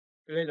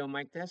Hello,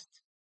 mic test.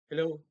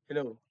 Hello,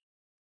 hello.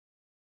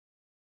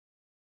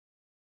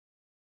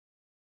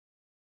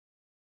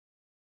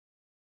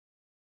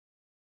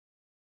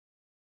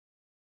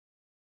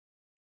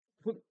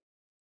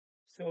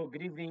 So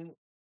good evening,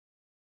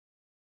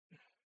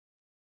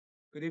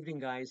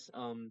 guys.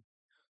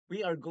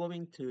 We are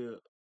going to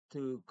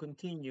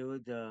continue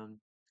the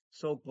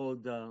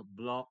so-called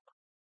block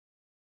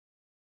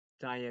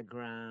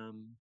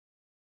diagram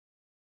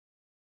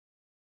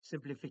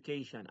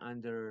simplification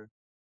under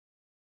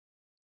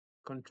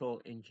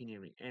control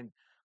engineering, and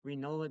we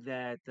know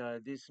that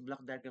this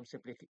block diagram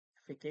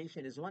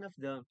simplification is one of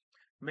the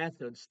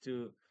methods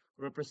to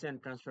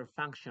represent transfer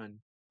function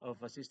of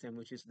a system,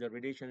 which is the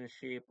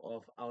relationship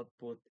of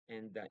output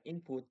and the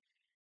input.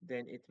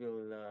 Then it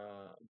will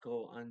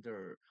go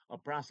under a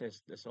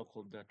process, the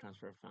so-called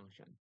transfer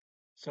function.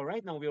 So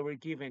right now we were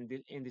given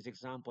in this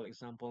example,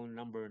 example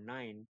number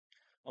 9,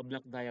 a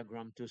block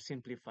diagram to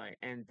simplify.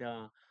 And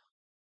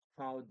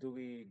how do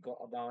we go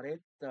about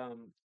it?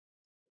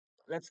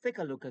 Let's take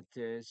a look at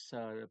this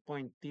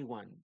point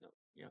T1.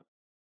 Yeah.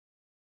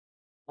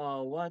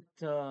 What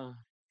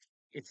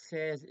it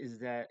says is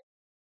that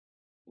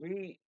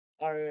we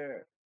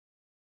are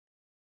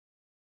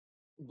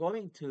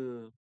going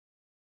to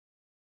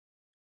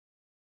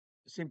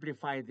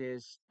simplify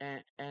this,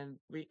 and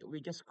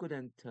we just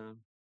couldn't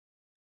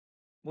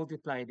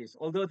multiply this.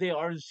 Although they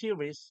are in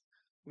series,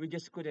 we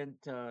just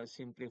couldn't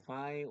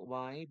simplify.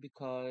 Why?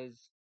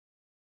 Because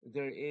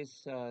there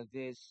is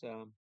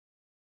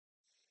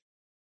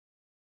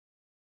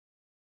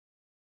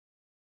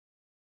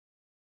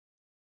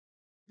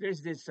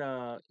this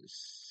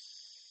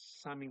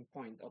summing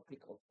point or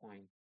pick-off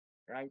point,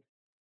 right?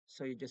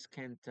 So you just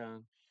can't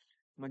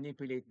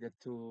manipulate the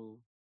two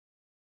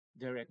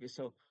directly.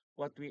 So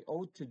what we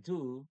ought to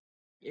do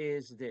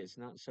is this.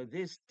 Now, so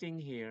this thing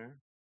here,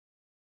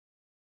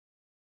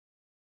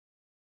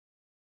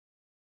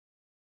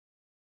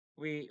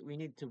 we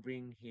need to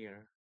bring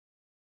here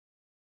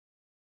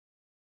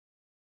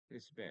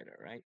this better,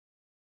 right?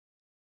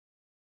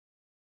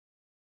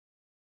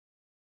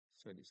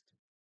 So this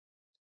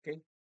two.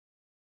 Okay.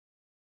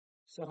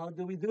 So how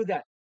do we do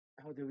that?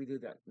 How do we do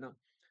that? Now,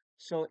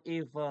 so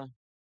if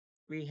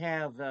we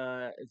have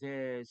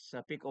this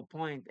pick-up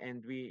point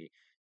and we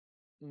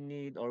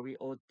need or we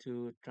ought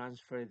to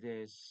transfer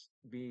this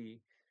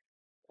be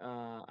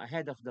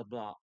ahead of the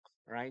block,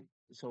 right?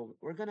 So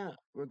we're gonna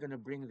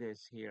bring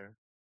this here,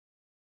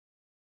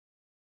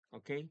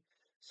 okay?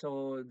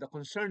 So the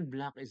concerned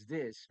block is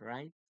this,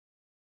 right?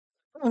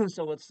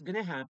 So what's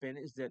gonna happen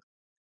is that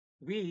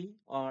we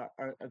are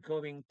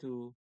going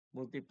to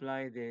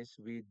multiply this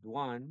with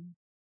 1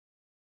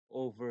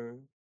 over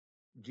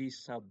g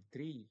sub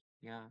 3,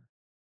 yeah,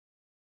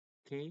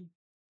 okay,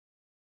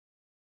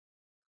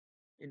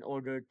 in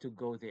order to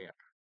go there,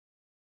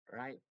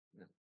 right?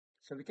 No.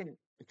 So we can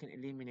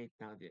eliminate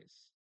now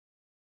this.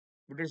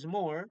 But there's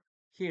more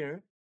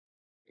here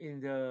in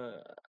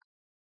the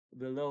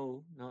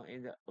below, no,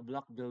 in the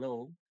block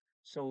below.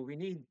 So we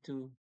need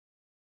to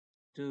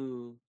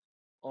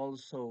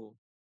also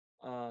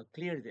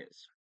clear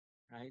this,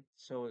 right?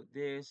 So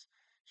this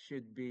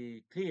should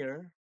be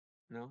clear,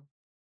 no?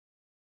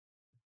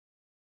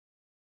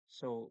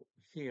 So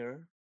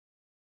here,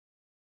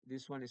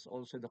 this one is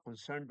also the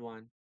concerned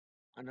one.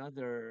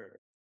 Another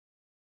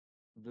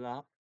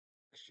block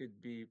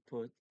should be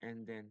put,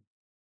 and then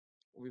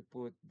we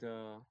put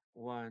the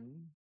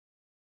 1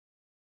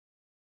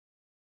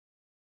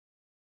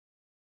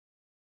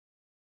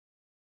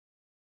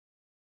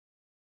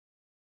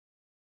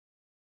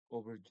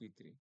 over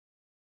G3.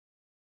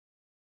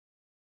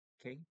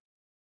 Okay.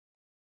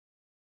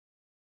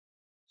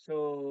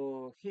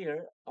 So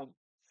here,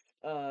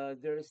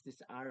 there is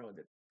this arrow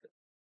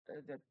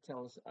that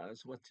tells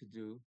us what to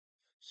do.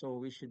 So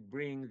we should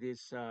bring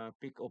this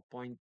pick-up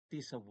point T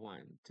sub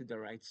 1 to the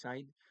right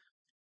side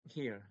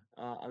here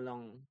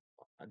along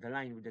the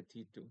line with the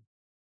T2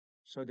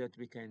 so that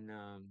we can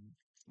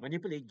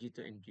manipulate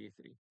G2 and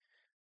G3.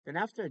 Then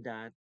after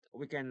that,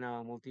 we can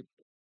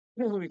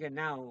we can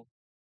now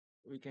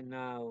we can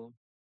now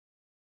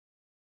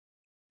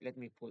let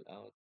me pull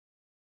out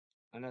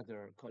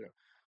another color.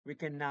 We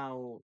can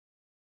now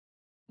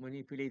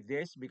manipulate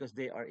this because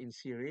they are in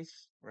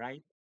series,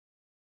 right?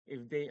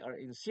 If they are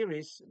in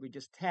series, we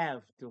just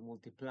have to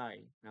multiply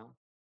now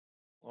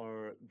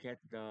or get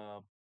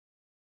the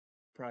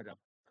product.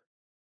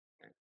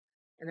 Right?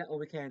 And then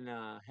we can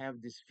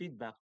have this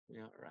feedback,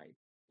 right?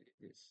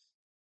 This.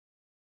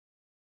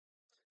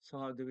 So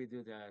how do we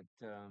do that?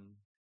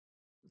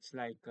 It's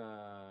like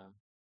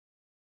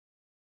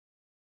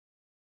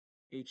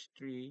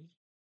H3,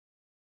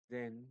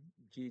 then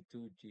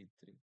G2,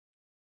 G3.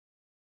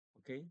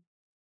 Okay?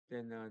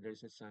 Then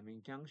there's a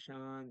summing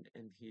junction,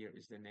 and here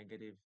is the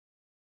negative.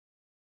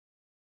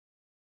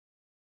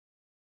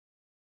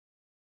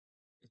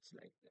 It's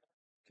like that.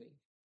 Okay.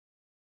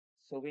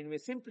 So when we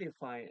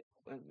simplify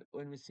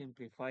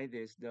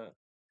this, the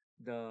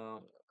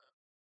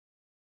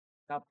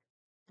top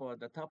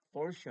the top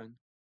portion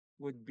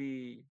would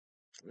be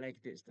like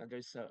this. Now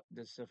there's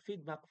a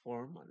feedback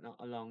form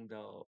along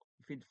the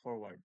feed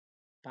forward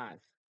path,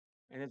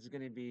 and it's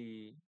gonna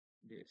be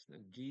this now,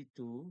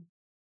 G2,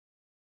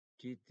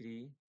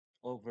 G3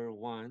 over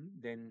 1,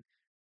 then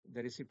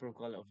the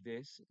reciprocal of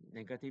this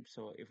negative.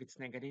 So if it's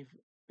negative,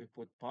 we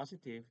put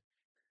positive,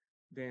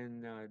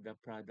 then the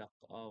product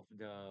of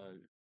the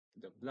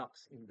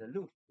blocks in the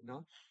loop,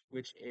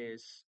 which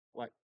is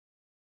what?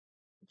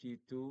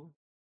 G2,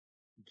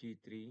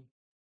 G3,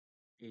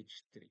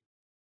 H3.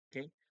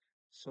 Okay,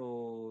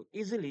 so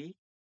easily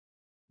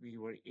we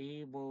were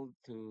able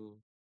to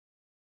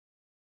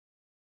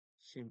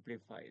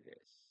simplify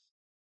this.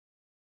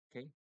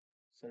 Okay,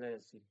 so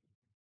let's see.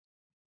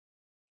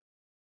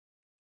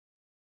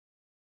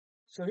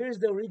 So here's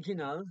the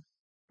original,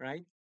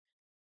 right?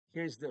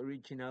 Here's the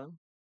original.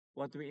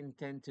 What we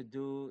intend to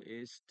do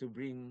is to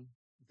bring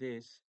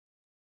this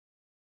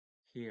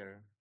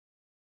here,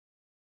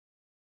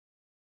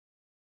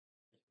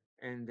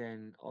 and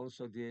then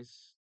also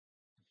this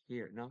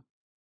here, no?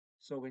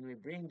 So when we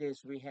bring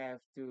this, we have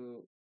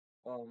to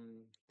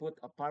put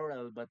a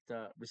parallel but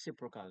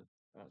reciprocal.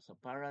 So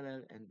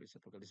parallel and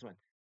reciprocal. This one.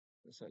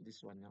 So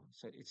this one now.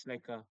 So it's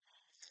like a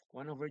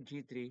 1 over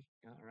G3,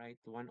 right?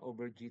 1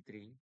 over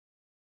G3.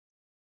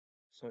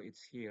 So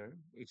it's here.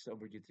 It's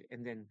over G3.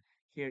 And then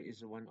here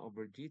is 1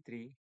 over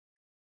G3.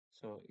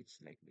 So it's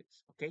like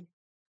this. Okay?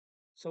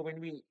 So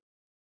when we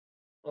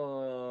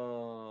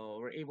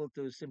were able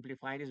to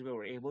simplify this, we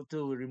were able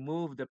to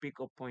remove the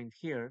pickup point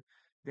here,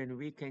 then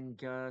we can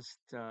just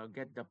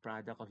get the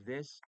product of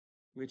this,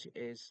 which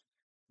is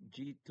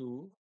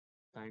G2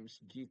 times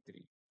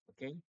G3.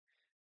 Okay?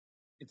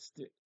 It's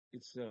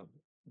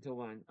the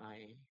one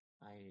I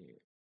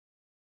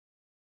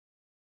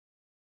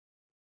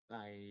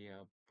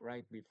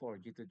write before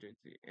G2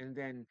 G3. And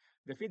then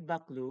the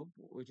feedback loop,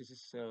 which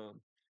is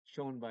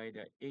shown by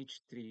the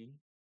H3,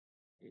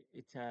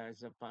 it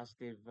has a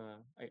positive,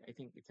 I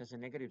think it has a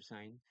negative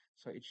sign,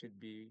 so it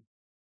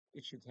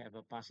should have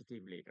a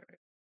positive later.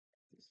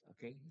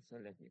 Okay, so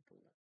let me pull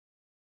up.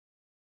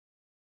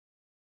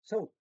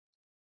 So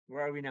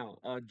where are we now?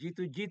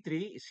 G2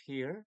 G3 is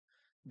here,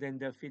 then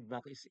the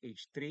feedback is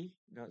H3.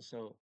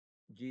 So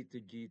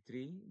G2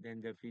 G3,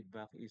 then the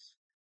feedback is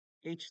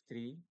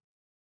H3,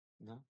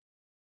 no?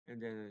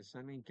 And then the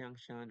summing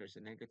junction, there's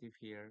a negative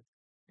here,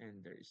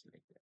 and there is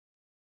like that.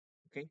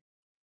 Okay,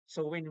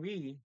 so when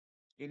we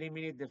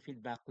eliminate the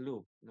feedback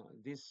loop, no,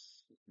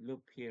 this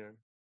loop here,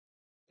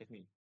 let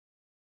me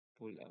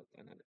pull out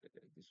another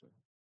this one.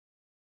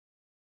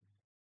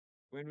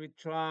 When we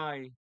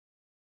try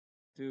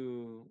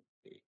to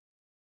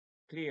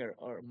clear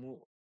or move,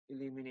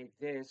 eliminate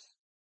this,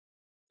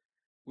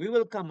 we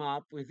will come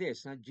up with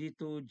this,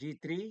 G2,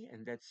 G3,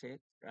 and that's it,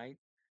 right?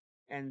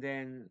 And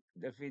then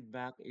the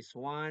feedback is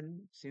 1.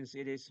 Since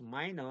it is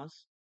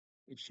minus,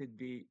 it should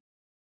be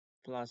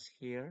plus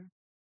here.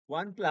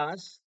 1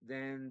 plus,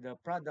 then the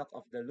product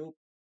of the loop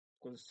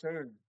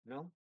concerned,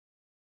 no?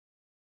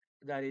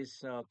 That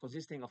is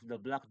consisting of the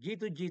block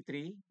G2,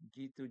 G3,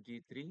 G2,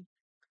 G3,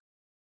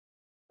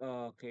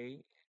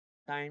 okay,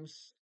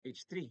 times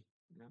H3,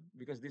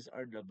 because these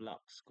are the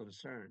blocks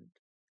concerned,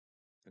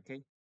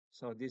 okay?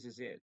 So this is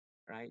it,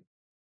 right?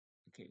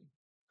 Okay.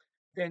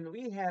 Then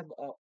we have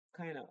a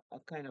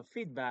kind of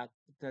feedback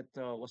that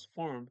was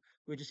formed,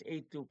 which is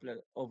A2 plus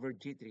over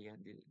G3,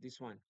 and this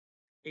one,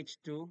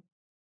 H2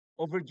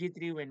 over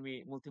G3 when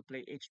we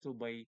multiply H2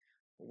 by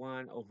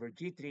 1 over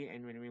G3,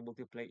 and when we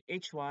multiply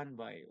H1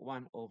 by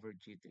 1 over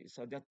G3.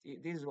 So this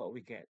is what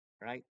we get,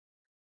 right?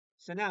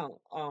 So now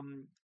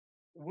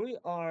we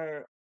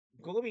are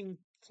going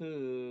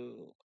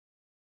to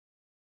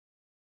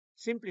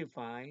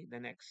simplify the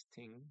next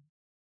thing.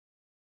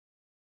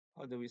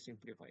 How do we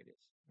simplify this,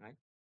 right?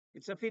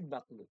 It's a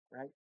feedback loop,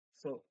 right?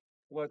 So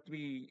what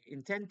we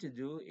intend to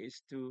do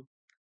is to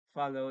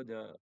follow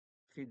the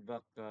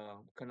feedback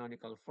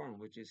canonical form,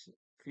 which is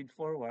feed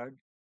forward,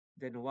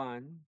 then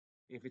 1,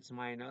 if it's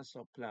minus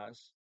or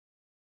plus,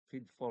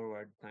 feed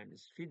forward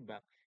times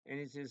feedback. And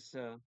it is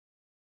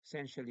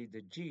essentially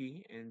the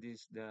G, and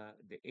this the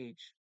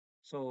H.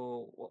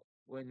 So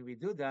when we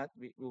do that,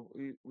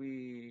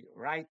 we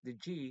write the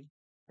G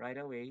right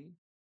away,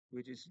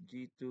 which is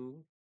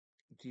G2,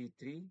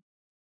 G3,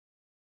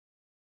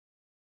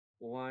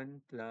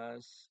 1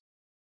 plus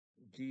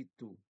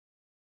G2,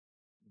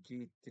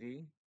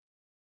 G3,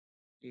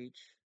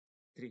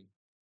 H3.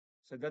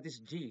 So that is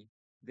G.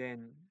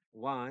 Then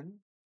 1,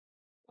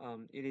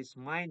 it is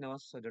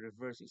minus, so the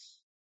reverse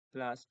is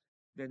plus.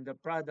 Then the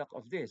product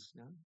of this,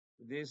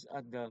 this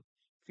at the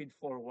feed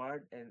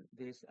forward and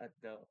this at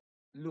the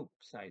loop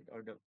side,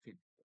 or the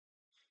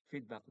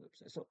feedback loop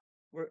side. So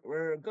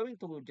we're going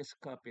to just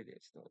copy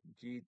this. So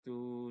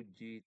G2,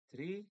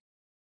 G3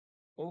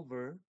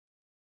 over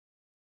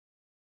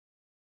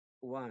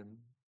 1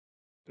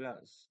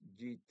 plus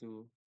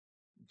G2,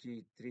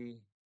 G3,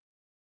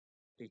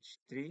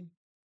 H3,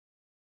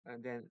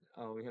 and then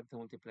we have to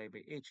multiply by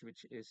H,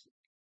 which is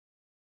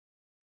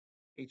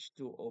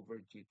H2 over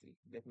G3.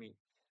 Let me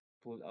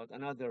pull out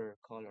another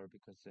color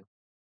because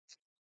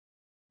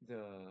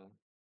the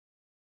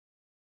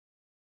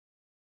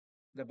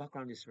the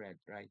background is red,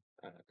 right?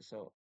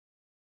 So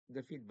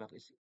the feedback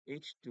is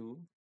H2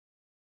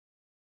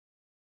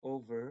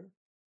 over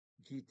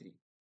G3.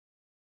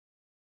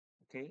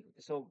 Okay,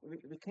 so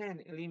we can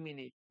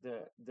eliminate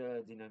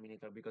the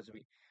denominator because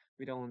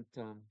we don't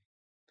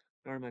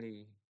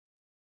normally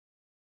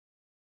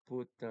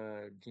put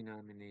the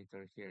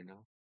denominator here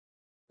now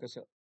because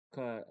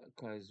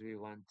because we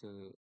want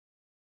to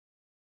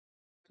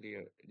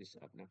clear this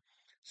up now.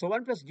 So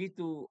 1 plus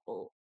G2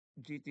 O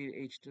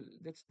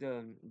GTH2, that's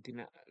the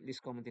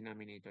least common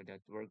denominator that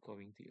we're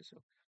going to use.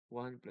 So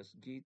 1 plus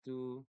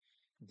G2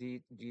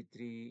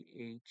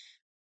 G3H3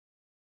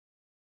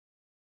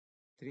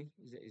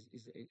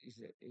 is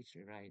that H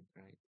right,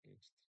 right,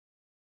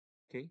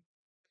 okay.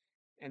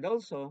 And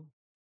also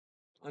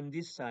on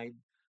this side,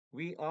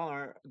 we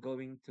are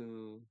going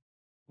to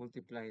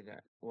multiply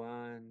that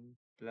 1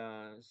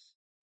 plus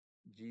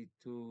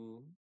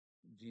G2,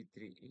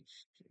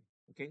 G3H3.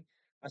 Okay?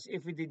 As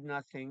if we did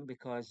nothing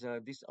because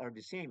these are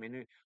the same.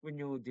 And when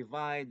you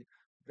divide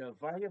the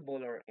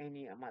variable or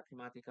any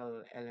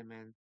mathematical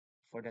element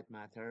for that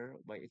matter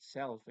by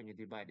itself, when you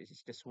divide this,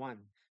 it's just one.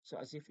 So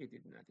as if you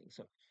did nothing.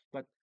 So,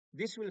 but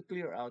this will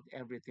clear out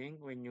everything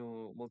when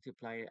you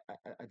multiply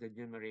at the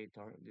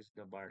numerator, this is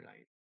the bar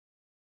line,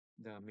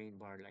 the main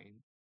bar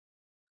line.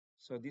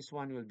 So this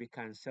one will be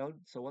cancelled.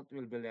 So what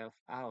will be left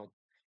out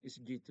is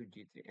G2,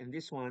 G3. And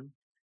this one,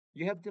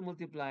 you have to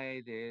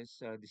multiply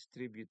this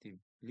distributive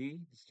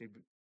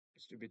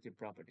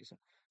property.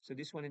 So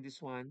this one and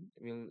this one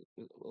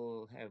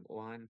will have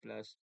 1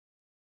 plus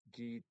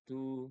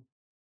G2,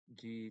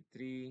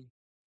 G3,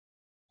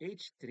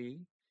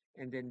 H3.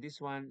 And then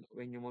this one,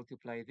 when you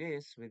multiply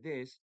this with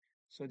this,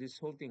 so this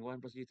whole thing,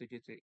 1 plus G2,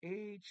 G3,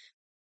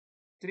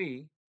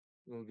 H3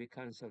 will be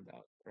cancelled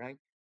out, right?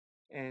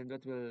 And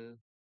what will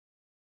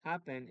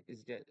happen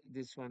is that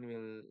this one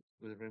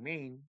will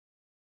remain,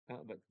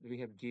 but we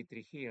have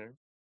G3 here,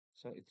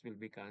 so it will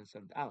be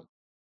cancelled out.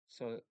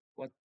 So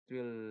what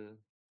will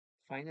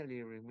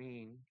finally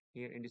remain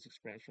here in this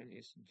expression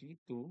is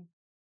G2,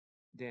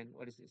 then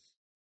what is this?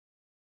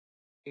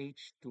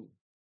 H2,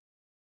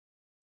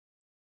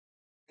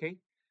 okay?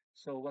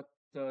 So what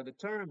the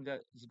term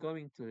that is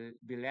going to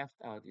be left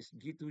out is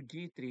G2,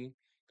 G3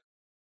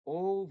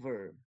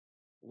 over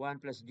 1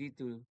 plus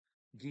G2,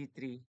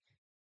 G3,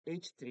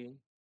 H3,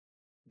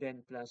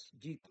 then plus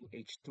G2,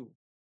 H2.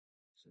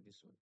 So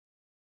this one.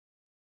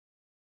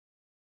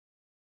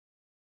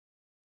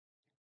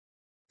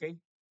 Okay,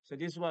 so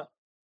this is what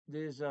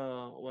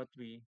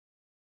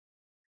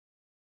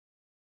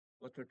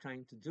we're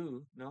trying to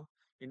do, no,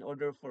 in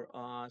order for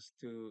us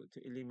to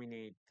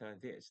eliminate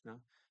this, no,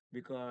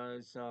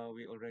 because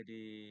we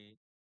already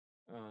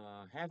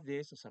have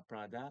this as a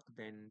product,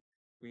 then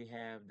we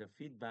have the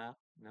feedback,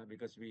 no,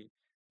 because we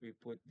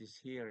put this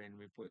here and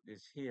we put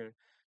this here,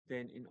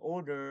 then in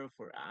order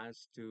for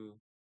us to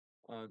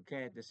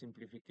get the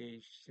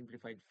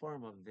simplified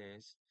form of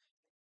this,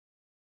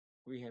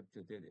 we have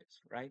to do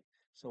this, right?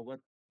 So what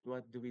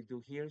do we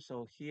do here?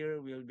 So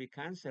here will be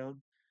canceled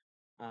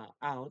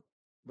out,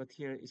 but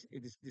here is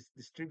it is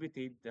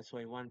distributed. That's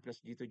why 1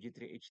 plus G2,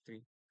 G3,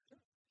 H3.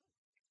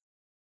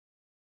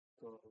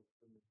 So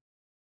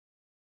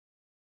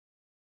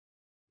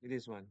it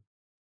is 1.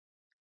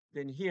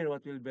 Then here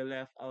what will be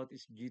left out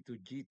is G2,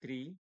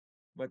 G3,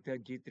 but the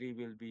G3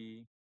 will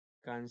be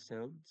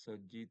canceled. So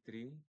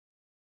G3,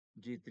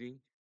 G3.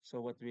 So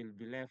what will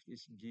be left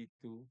is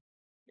G2,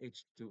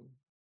 H2.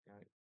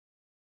 Right.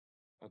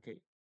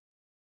 Okay.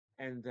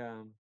 And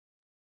the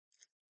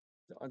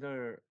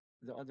other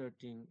the other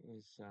thing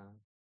is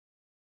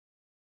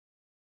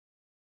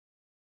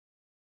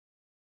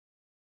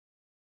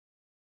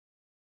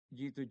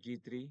G2,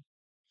 G3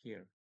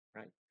 here,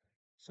 right?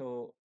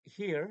 So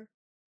here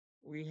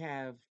we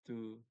have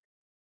to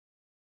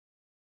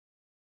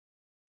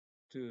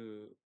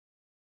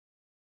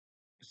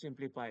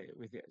simplify it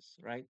with this,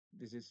 right?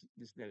 This is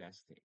the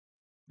last thing.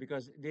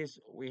 Because this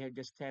we have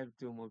just have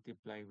to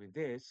multiply with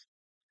this.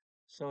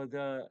 So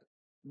the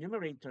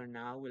numerator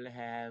now will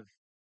have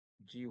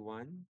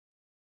G1,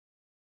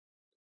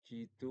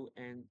 G2,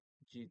 and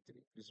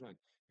G3. This one.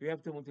 We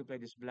have to multiply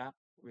this block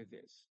with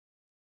this.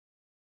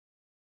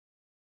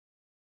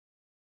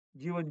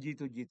 G1,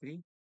 G2,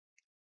 G3.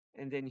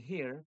 And then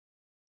here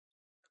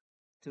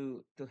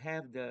to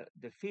have the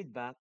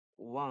feedback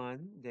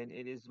 1, then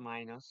it is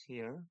minus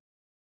here,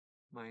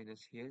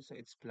 so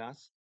it's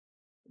plus.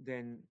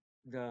 Then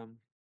the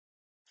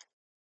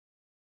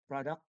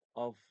product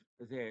of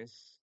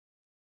this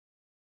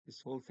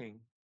whole thing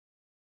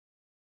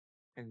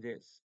and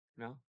this,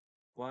 no?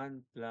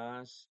 1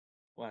 plus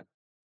what?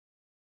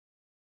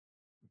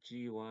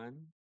 G1,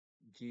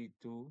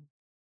 G2,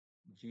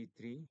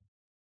 G3,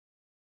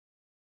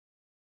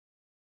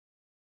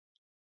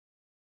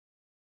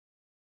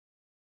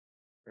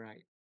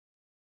 right?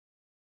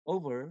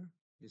 Over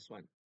this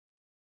one.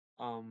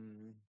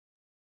 Um,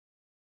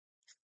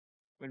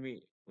 when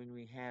we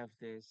have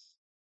this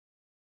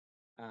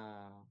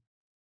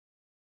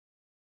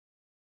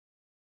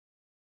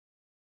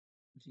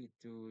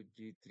G2,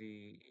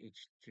 G3,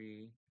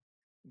 H3,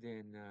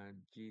 then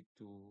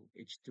G2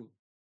 H2,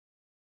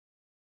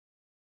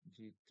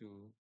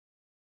 G2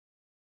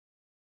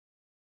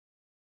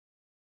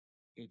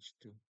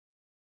 H2,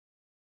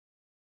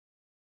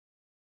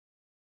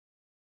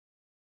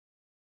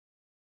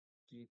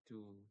 G2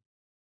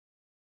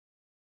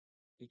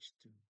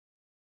 H2.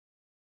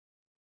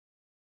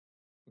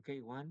 Okay,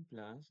 1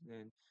 plus,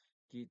 then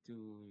G2,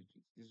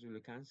 this will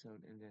be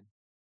cancelled, and then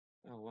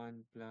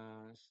 1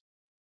 plus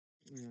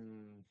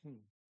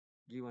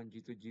G1,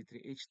 G2, G3,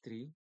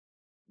 H3,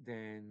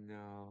 then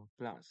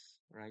plus,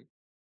 right?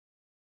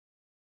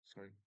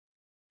 Sorry,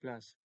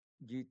 plus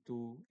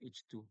G2,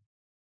 H2.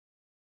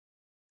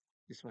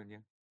 This one,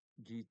 yeah.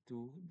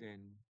 G2, then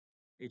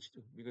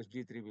H2, because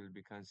G3 will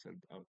be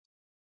cancelled out.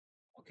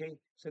 Okay,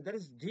 so that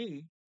is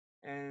G,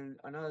 and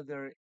uh,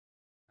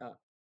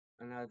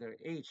 another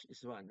H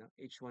is one, no?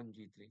 H1,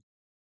 G3.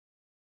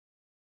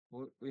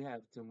 We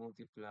have to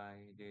multiply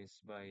this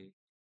by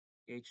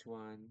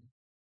H1,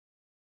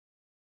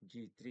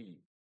 G3.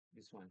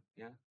 This one,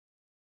 yeah.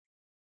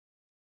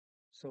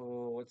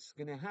 So what's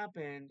gonna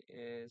happen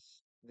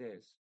is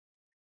this.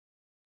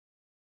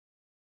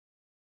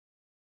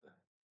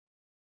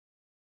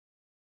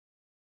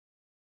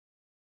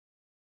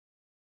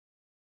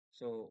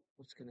 So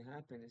what's gonna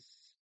happen is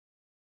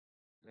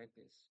like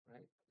this,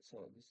 right?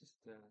 So this is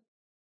the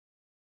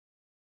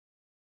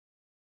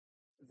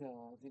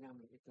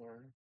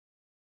denominator,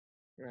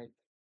 right?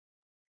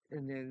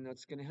 And then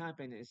what's gonna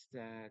happen is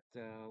that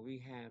we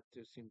have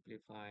to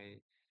simplify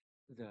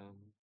the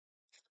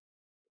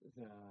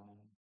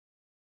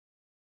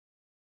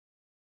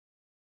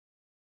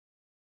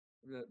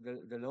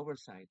the the lower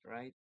side,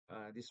 right?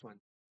 This one.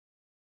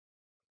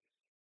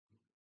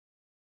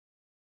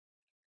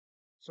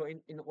 So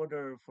in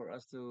order for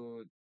us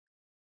to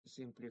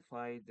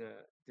simplify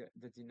the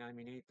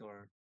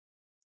denominator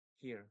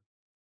here,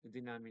 the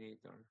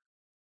denominator.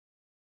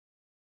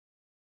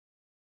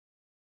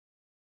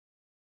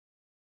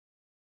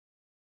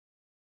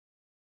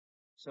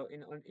 So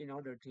in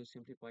order to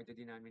simplify the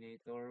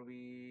denominator,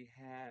 we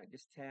have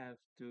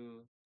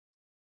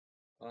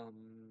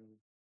um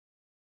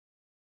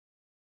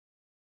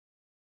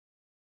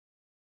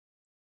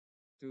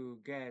to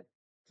get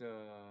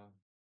the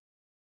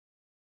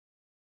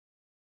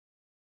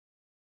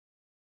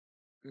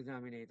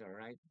denominator,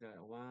 right?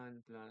 The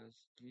 1 plus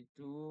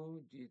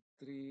G2,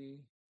 G3,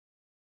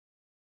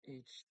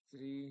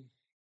 H3,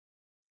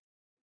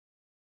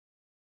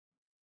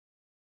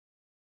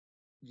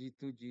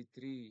 G2,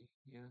 G3,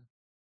 yeah.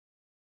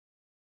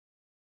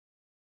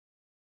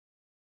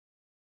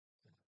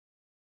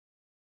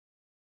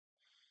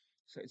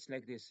 So it's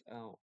like this.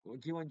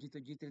 G1, G2,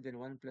 G3, then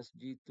 1 plus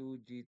G2,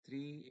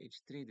 G3,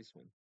 H3, this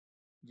one.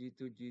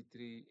 G2,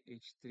 G3,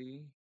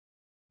 H3,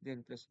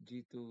 then plus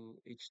G2,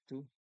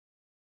 H2,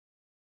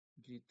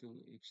 G2,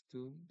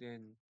 H2,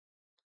 then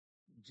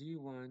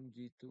G1,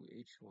 G2,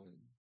 H1,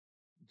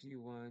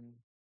 G1,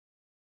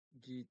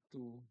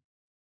 G2,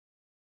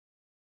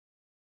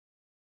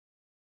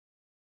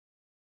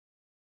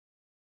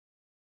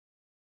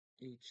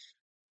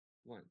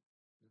 H1.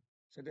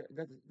 So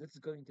that's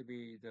going to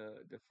be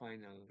the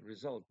final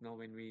result now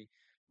when we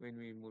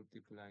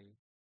multiply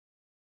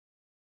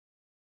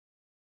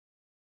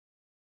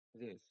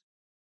this.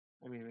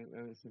 I mean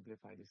when we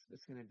simplify this,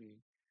 it's gonna be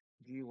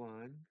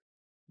G1,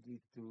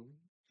 G2,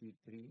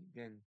 G3,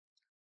 then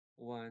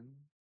 1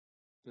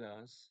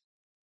 plus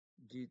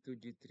G2,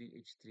 G3,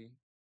 H3,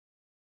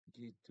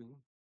 G2,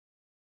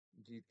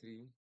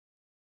 G3,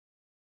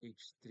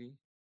 H3,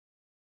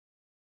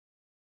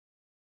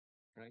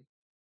 right?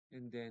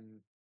 And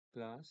then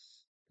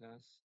plus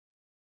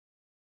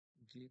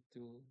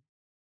G2,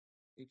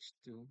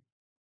 H2,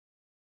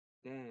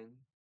 then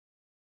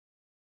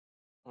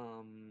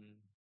um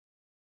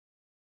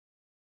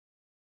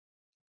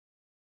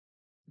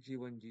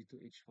G1, G2,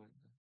 H1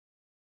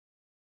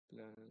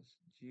 plus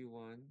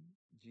G1,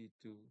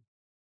 G2,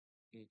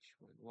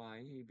 H1.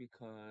 Why?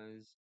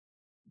 Because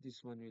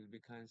this one will be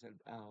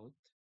cancelled out,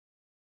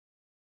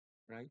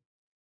 right?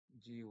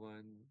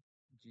 G1,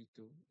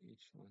 G2,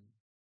 H1,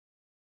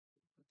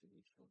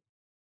 H1.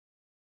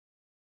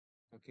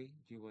 Okay,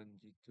 G1,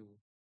 G2,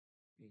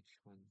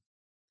 H1.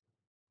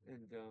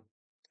 And the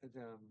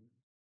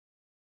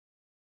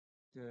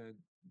the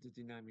the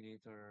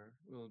denominator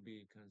will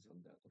be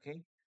cancelled out.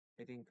 Okay?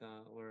 I think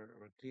we're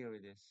clear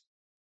with this.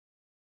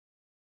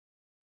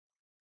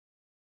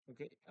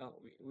 Okay,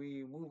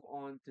 we move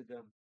on to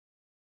the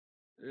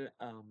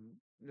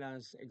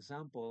last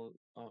example.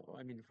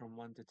 I mean, from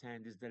 1 to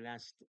 10 is the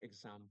last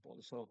example.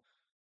 So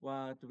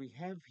what we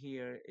have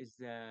here is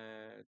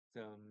that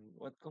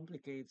what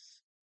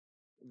complicates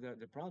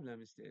the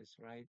problem is this,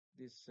 right?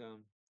 This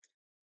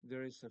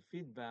there is a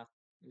feedback.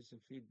 There's a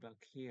feedback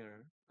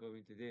here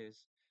going to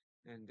this,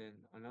 and then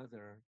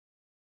another.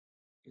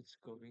 It's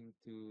going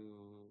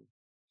to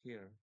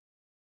here,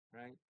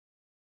 right?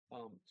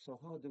 So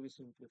how do we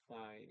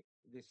simplify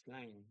this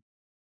line?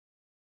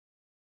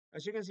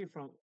 As you can see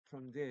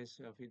from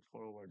this feed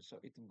forward, so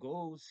it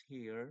goes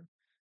here,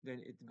 then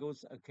it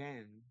goes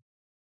again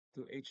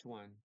to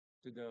H1.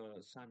 to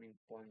the summing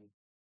point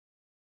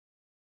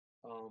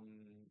um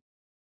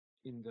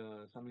in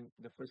the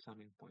first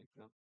summing point.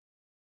 No?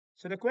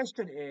 So the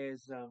question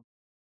is,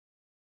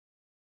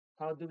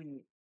 how do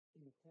we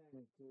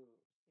intend to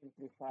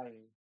simplify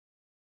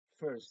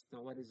first?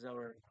 Now, what is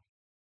our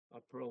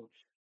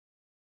approach?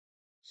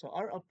 So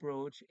our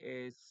approach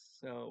is,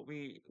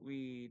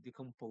 we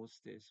decompose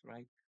this,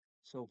 right?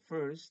 So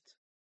first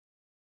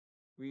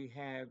we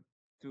have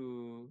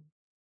to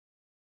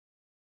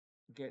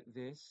get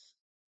this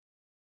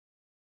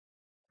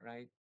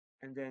right,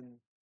 and then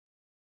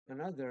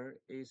another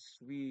is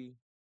we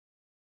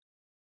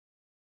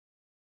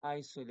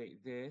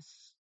isolate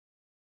this,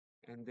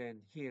 and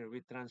then here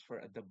we transfer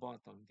at the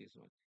bottom this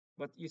one.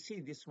 But you see,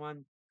 this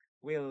one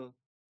will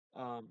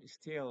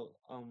still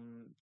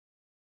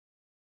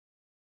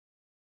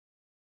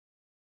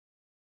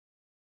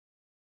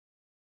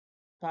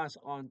pass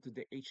on to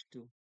the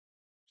H2.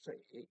 So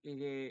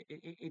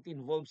it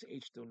involves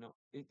H2 now.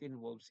 It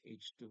involves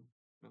H2.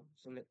 No?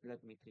 So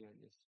let me clear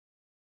this.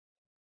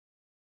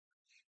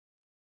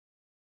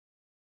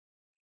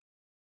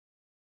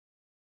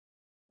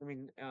 I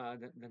mean,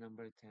 the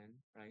number 10,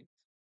 right?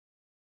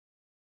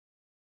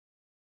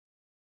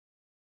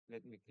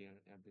 Let me clear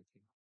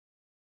everything.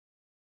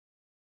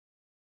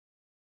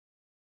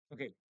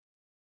 Okay.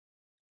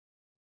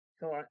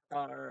 So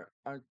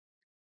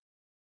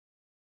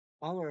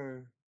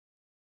our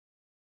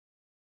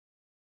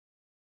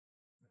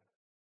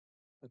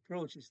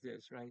approach is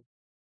this, right?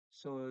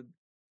 So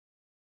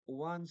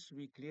once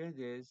we clear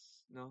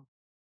this, no,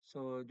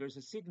 so there's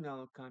a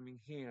signal coming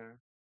here,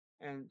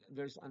 and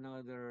there's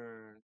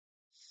another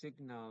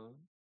signal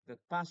that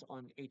pass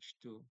on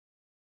H2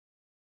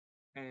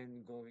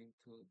 and going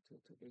to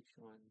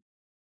H1.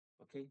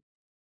 Okay,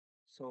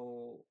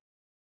 so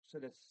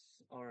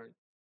that's our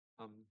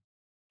um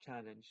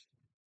challenge.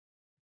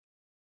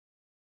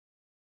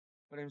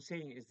 What I'm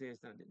saying is this: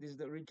 now, this is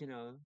the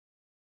original.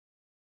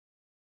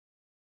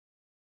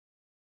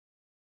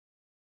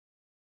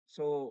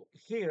 So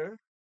here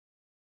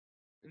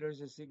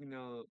there's a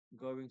signal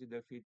going to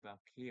the feedback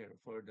here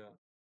for the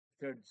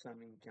third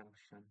summing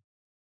junction,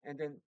 and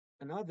then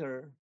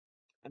another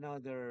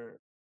another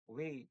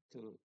way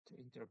to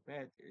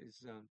interpret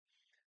is,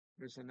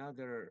 there's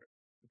another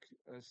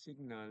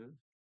signal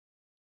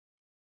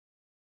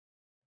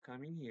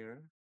coming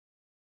here,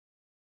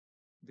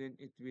 then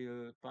it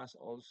will pass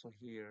also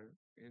here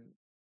and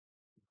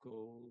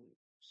go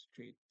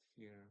straight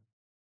here.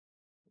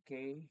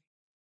 Okay,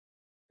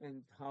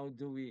 and how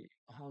do we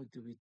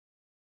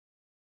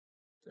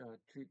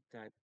treat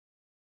that?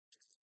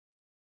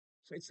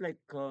 So it's like,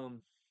 where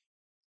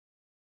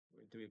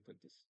do we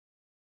put this?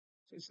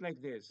 So it's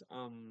like this.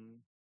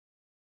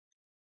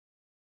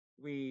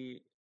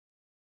 We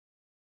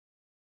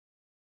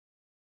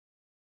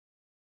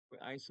we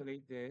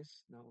isolate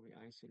this. Now we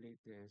isolate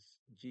this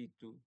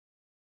G2.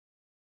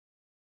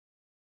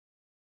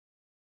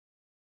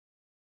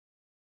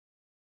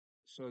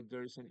 So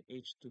there's an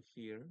H2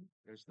 here.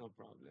 There's no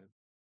problem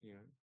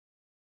here.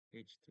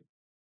 H2.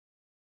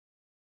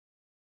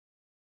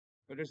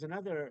 But there's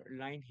another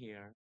line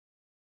here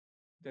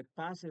that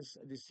passes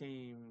the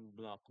same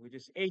block, which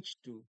is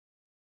H2,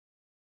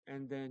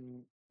 and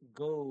then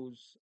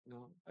goes,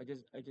 no, I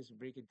just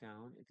break it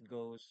down. It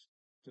goes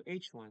to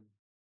H1,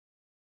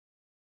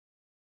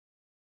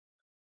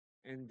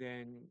 and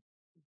then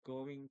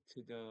going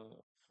to the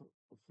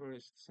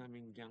first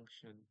summing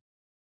junction,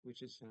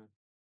 which is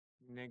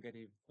a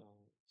negative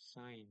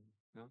sign.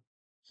 No?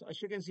 So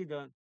as you can see,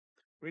 the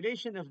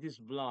relation of this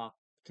block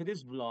to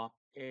this block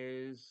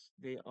is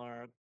they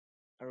are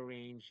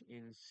arranged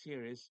in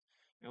series.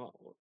 And what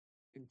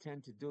we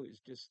intend to do is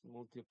just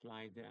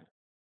multiply them.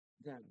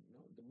 You know,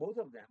 both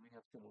of them we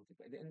have to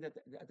multiply, and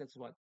that's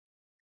what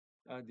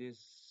this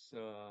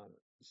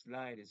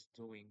slide is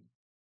doing,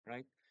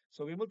 right?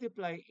 So we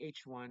multiply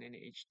H1 and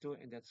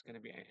H2, and that's going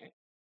to be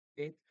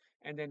it.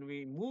 And then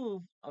we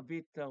move a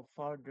bit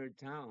farther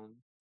down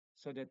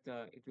so that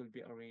it will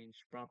be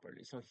arranged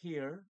properly. So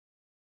here,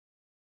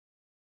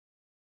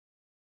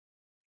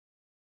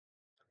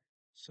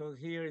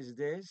 here is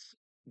this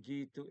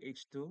G2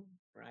 H2,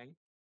 right?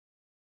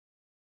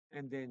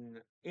 And then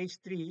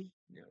H3,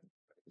 you know,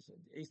 so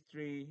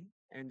H3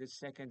 and the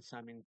second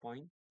summing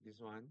point, this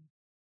one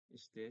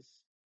is this.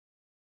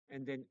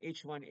 And then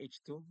H1,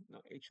 H2,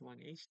 no, H1,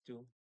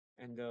 H2,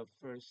 and the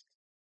first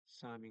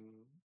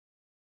summing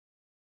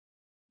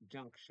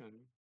junction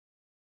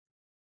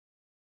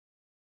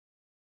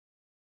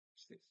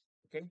is this,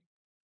 okay?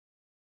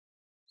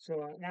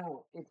 So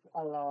now it's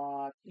a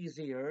lot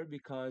easier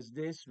because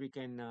this we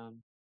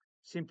can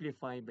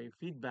simplify by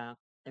feedback,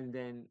 and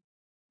then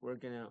we're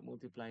gonna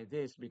multiply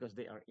this because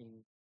they are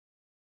in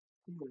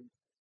series.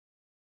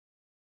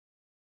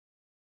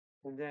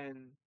 And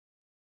then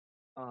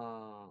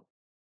uh,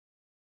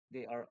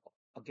 they are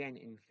again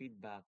in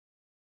feedback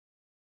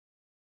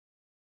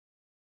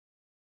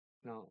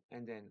now,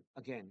 and then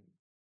again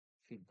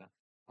feedback.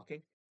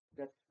 Okay,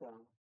 that's how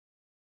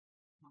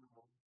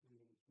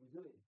we do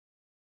it.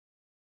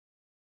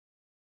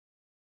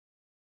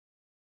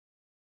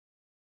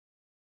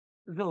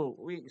 So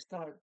we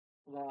start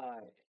by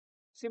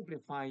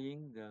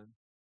simplifying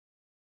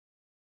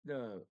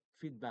the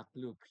feedback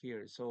loop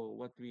here. So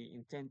what we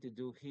intend to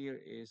do here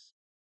is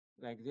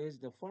like this.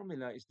 The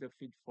formula is the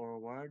feed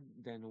forward,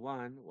 then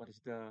one, what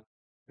is the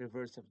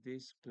reverse of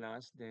this,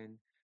 plus then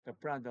the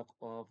product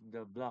of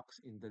the blocks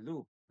in the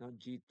loop, no,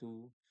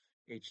 G2,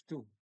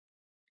 H2.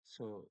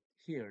 So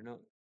here, no,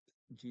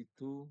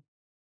 G2,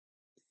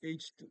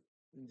 H2,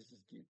 and this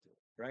is G2,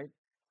 right?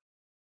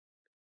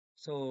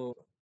 So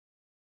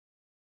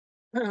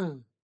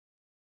to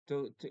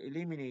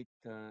eliminate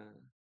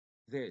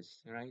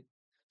this, right?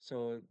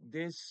 So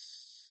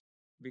this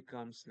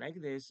becomes like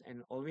this,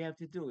 and all we have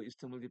to do is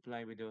to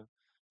multiply with the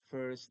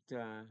first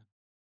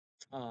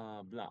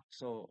block.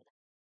 So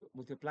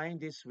multiplying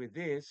this with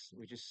this,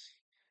 which is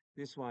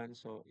this one,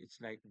 so it's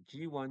like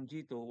G1,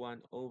 G2,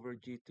 1 over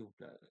G2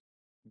 plus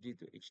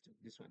G2, H2,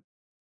 this one.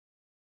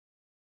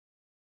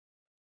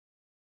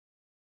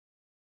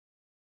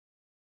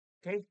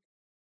 Okay,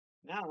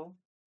 now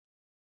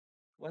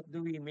what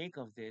do we make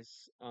of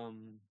this?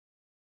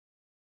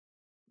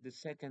 The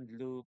second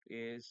loop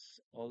is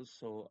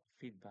also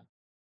feedback,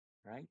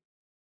 right?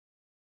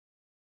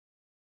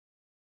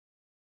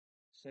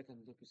 Second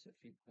loop is a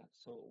feedback.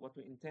 So what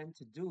we intend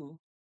to do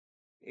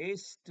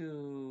is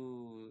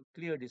to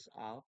clear this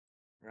up,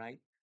 right?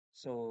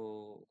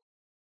 So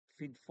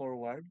feed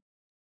forward,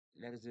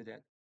 let us do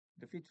that.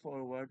 The feed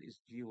forward is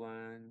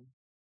G1,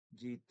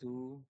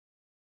 G2,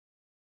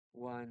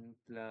 1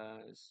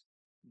 plus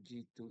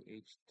G2,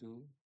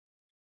 H2.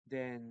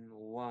 Then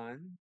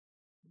 1,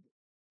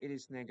 it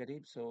is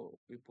negative, so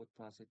we put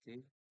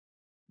positive.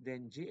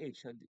 Then GH,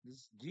 so this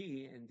is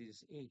G and this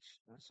is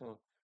H. So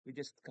we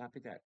just copy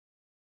that.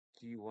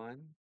 G1,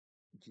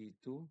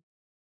 G2,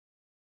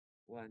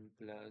 1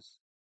 plus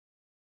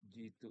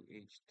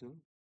G2H2,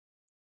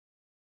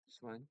 this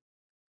one,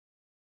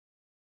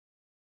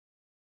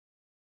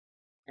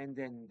 and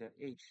then the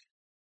H,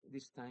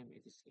 this time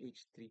it is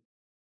H3.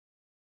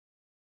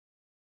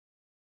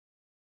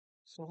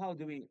 So how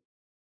do we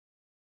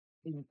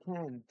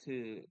intend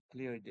to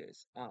clear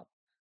this up?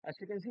 As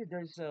you can see,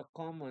 there's a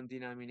common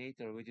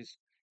denominator, which is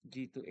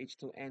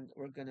G2H2, and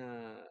we're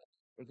gonna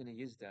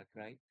use that,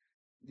 right?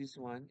 This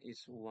one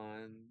is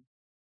 1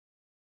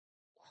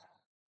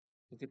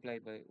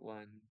 multiplied by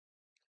 1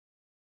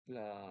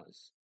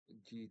 plus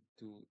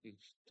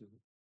G2H2.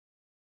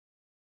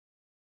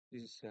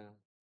 This is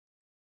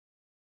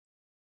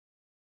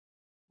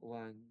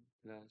 1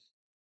 plus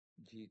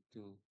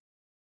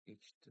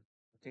G2H2.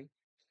 Okay,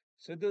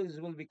 so those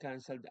will be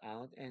cancelled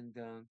out, and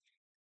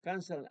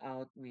cancel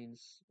out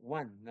means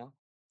 1, no?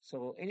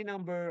 So any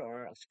number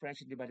or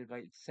expression divided by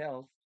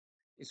itself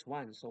is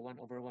 1. So 1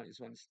 over 1 is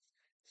 1. It's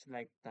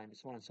like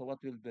times 1. So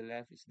what will be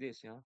left is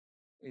this, yeah?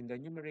 In the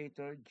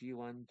numerator,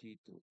 G1,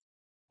 G2.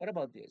 What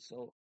about this?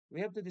 So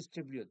we have to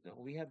distribute now.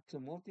 We have to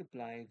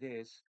multiply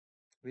this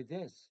with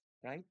this,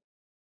 right?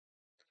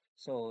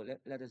 So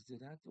let us do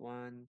that.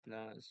 1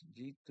 plus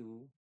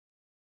G2,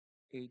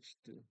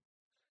 H2.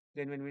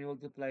 Then when we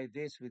multiply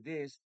this with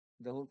this,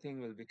 the whole thing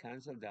will be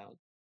cancelled out,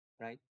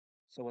 right?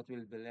 So what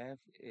will be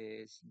left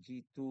is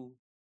G2,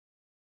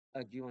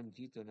 G1,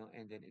 G2, no?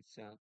 And then it's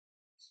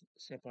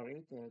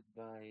separated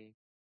by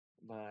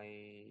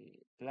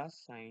plus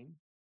sign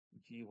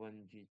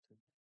G1, G2.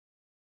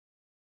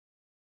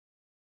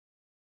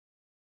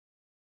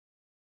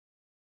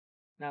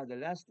 Now the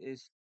last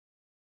is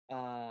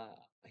uh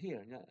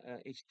here,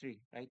 H3,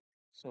 right?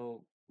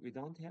 So we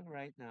don't have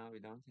right now, we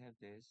don't have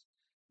this,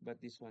 but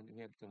this one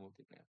we have to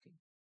multiply. Okay,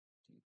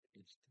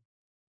 H2.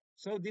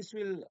 So this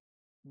will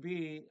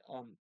be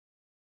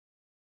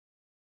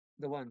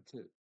the one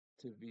to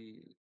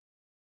be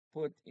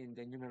put in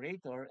the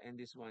numerator, and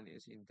this one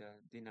is in the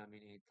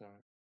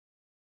denominator,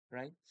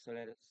 right? So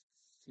let us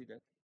see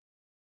that.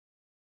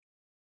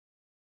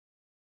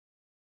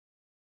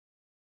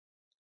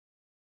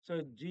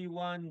 So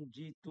G1,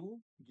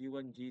 G2,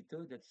 G1,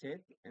 G2, that's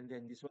it. And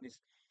then this one is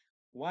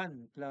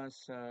 1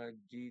 plus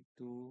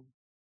G2,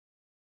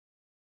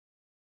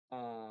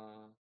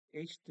 uh,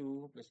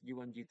 H2 plus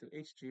G1, G2,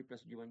 H3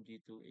 plus G1,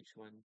 G2,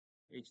 H1,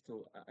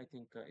 H2. I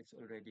think it's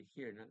already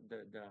here, no?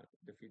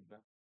 The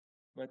feedback.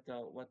 But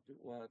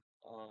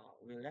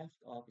we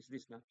left off is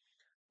this, now.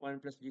 1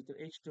 plus G2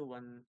 H2,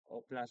 1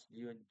 plus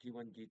G1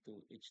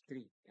 G2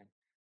 H3. Yeah.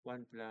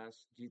 1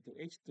 plus G2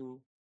 H2,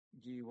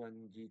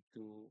 G1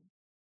 G2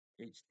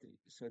 H3.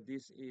 So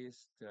this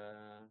is the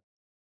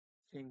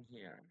thing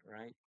here,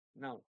 right?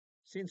 Now,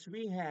 since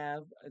we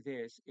have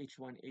this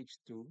H1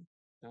 H2,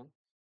 no?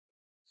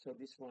 So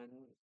this one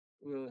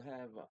will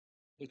have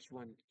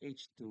H1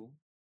 H2.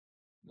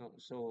 No,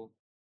 so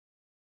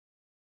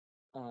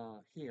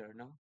here,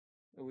 no,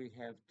 we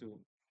have to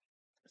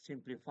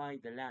simplify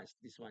the last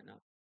this one now.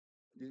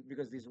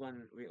 Because this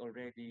one we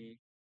already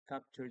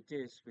captured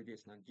this with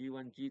this now.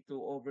 G1 G2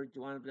 over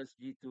G1 plus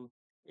G2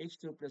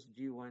 H2 plus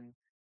G1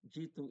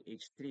 G2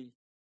 H3.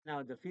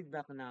 Now the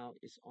feedback now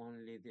is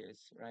only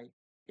this, right?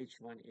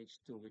 H1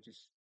 H2, which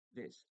is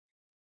this.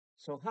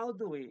 So how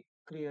do we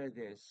clear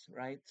this,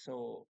 right?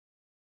 So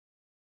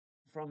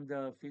from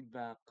the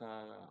feedback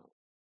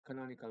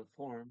canonical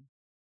form,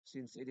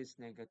 since it is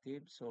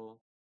negative, so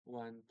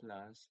 1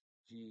 plus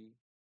g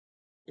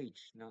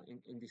h. Now,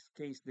 in this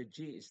case, the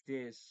g is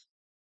this,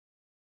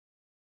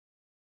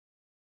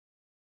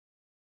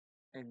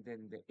 and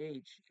then the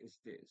h is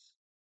this,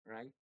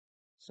 right?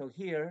 So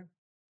here,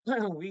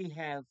 we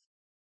have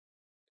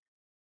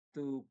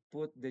to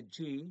put the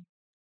g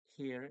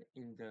here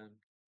in the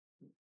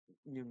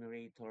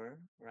numerator,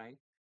 right?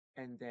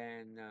 And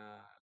then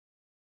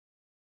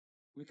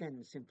we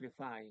can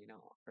simplify,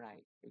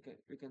 right?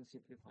 We can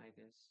simplify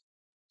this.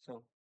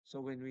 So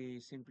when we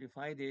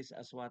simplify this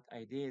as what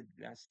I did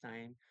last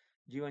time,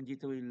 G1,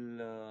 G2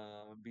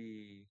 will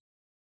be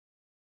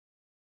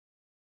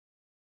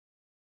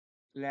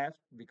left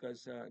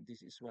because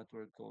this is what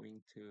we're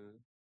going to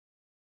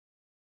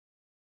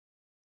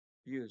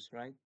use,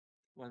 right?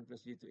 1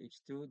 plus G2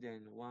 H2,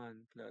 then 1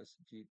 plus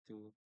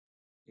G2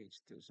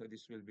 H2. So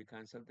this will be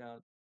cancelled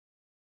out,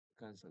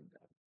 cancelled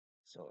out.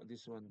 So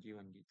this one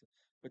G1, G2.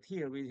 But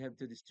here we have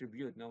to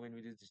distribute. Now when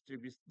we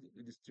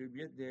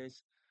distribute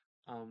this,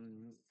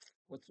 um,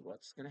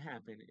 what's gonna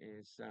happen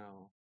is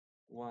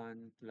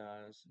 1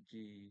 plus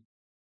G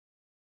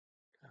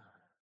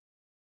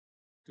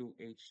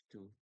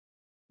 2H2.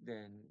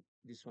 Then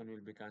this one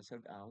will be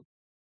cancelled out,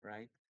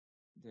 right?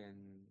 Then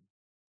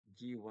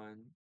G1,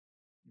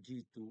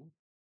 G2,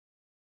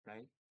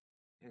 right?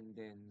 And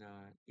then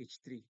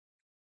H3.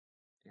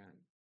 Yeah.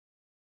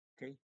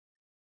 Okay.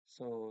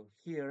 So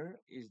here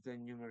is the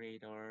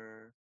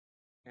numerator,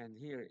 and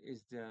here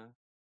is the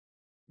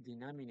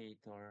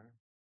denominator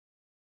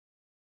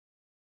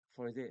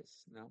for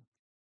this, no?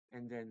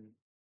 And then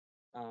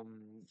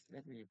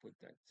let me put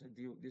that. So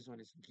this one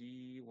is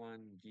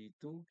G1,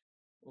 G2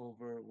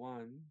 over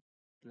 1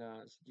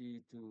 plus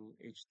G2,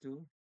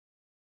 H2,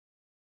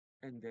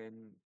 and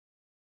then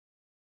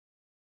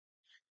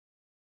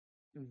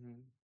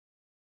mhm,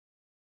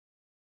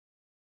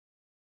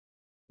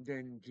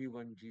 then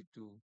G1,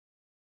 G2,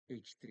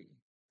 H3,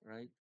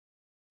 right?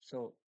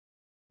 So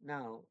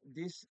now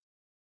this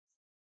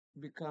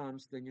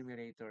becomes the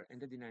numerator,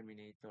 and the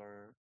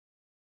denominator,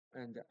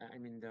 and I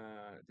mean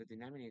the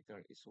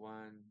denominator is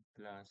 1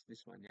 plus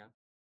this one, yeah?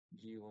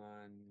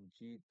 G1,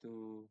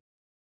 G2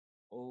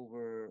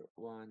 over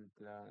 1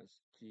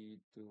 plus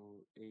G2,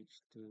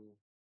 H2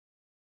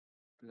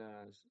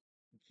 plus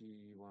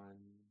G1,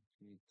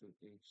 G2,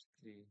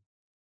 H3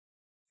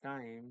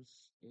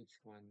 times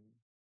H1,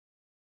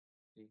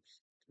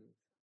 H2.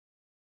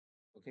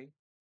 Okay?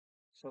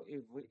 So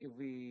if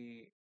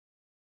we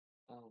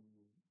um,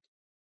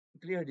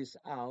 clear this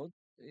out,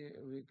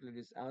 we clear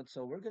this out.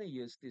 So we're gonna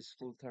use this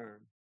full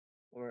term.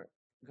 We're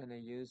gonna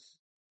use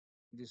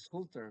this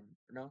whole term,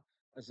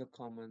 as a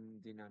common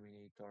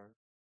denominator,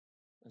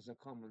 as a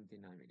common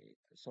denominator.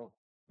 So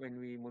when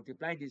we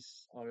multiply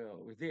this or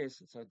with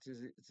this, so since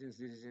this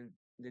is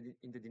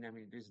in the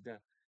denominator, this is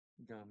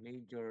the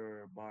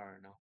major bar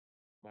now,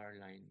 bar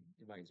line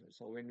divisor.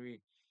 So when we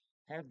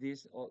have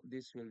this, all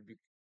this will be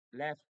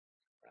left,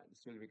 right?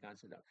 This will be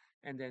cancelled out.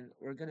 And then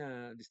we're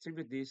gonna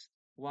distribute this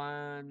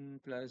 1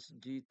 plus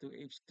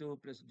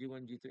G2H2 plus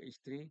G1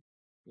 G2H3.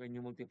 When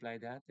you multiply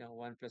that,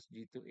 1 plus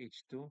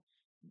G2H2,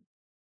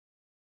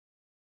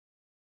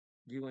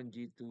 G1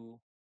 G2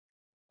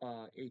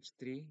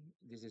 H3,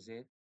 this is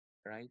it,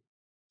 right?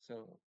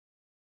 So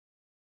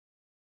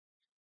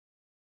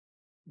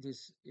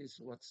this is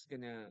what's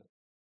gonna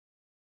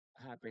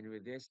happen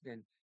with this.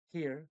 Then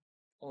here,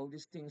 all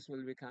these things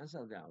will be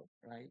cancelled out,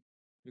 right?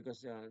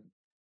 Because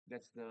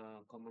that's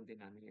the common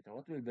denominator.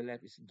 What will be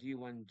left is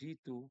G1,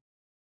 G2,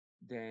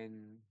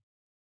 then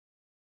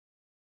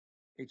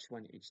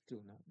H1,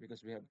 H2, no?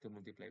 Because we have to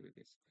multiply with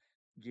this.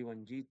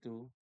 G1,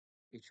 G2,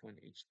 H1,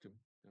 H2,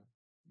 no?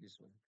 This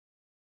one.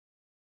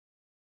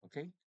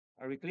 Okay?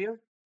 Are we clear?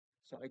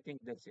 So I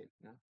think that's it,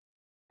 no?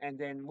 And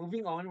then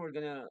moving on, we're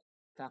gonna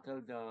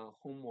tackle the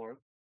homework.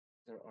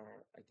 There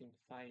are, I think,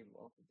 5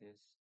 of this.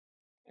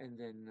 And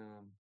then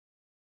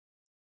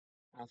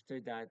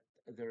after that,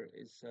 there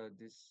is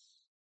this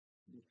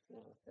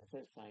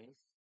exercise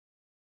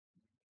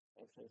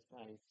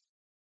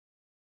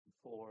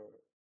for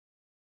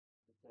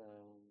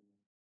um,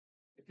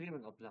 the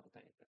clearing of block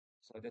diagram.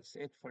 So that's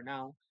it for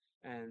now,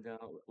 and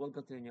we'll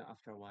continue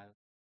after a while.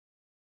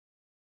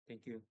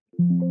 Thank you.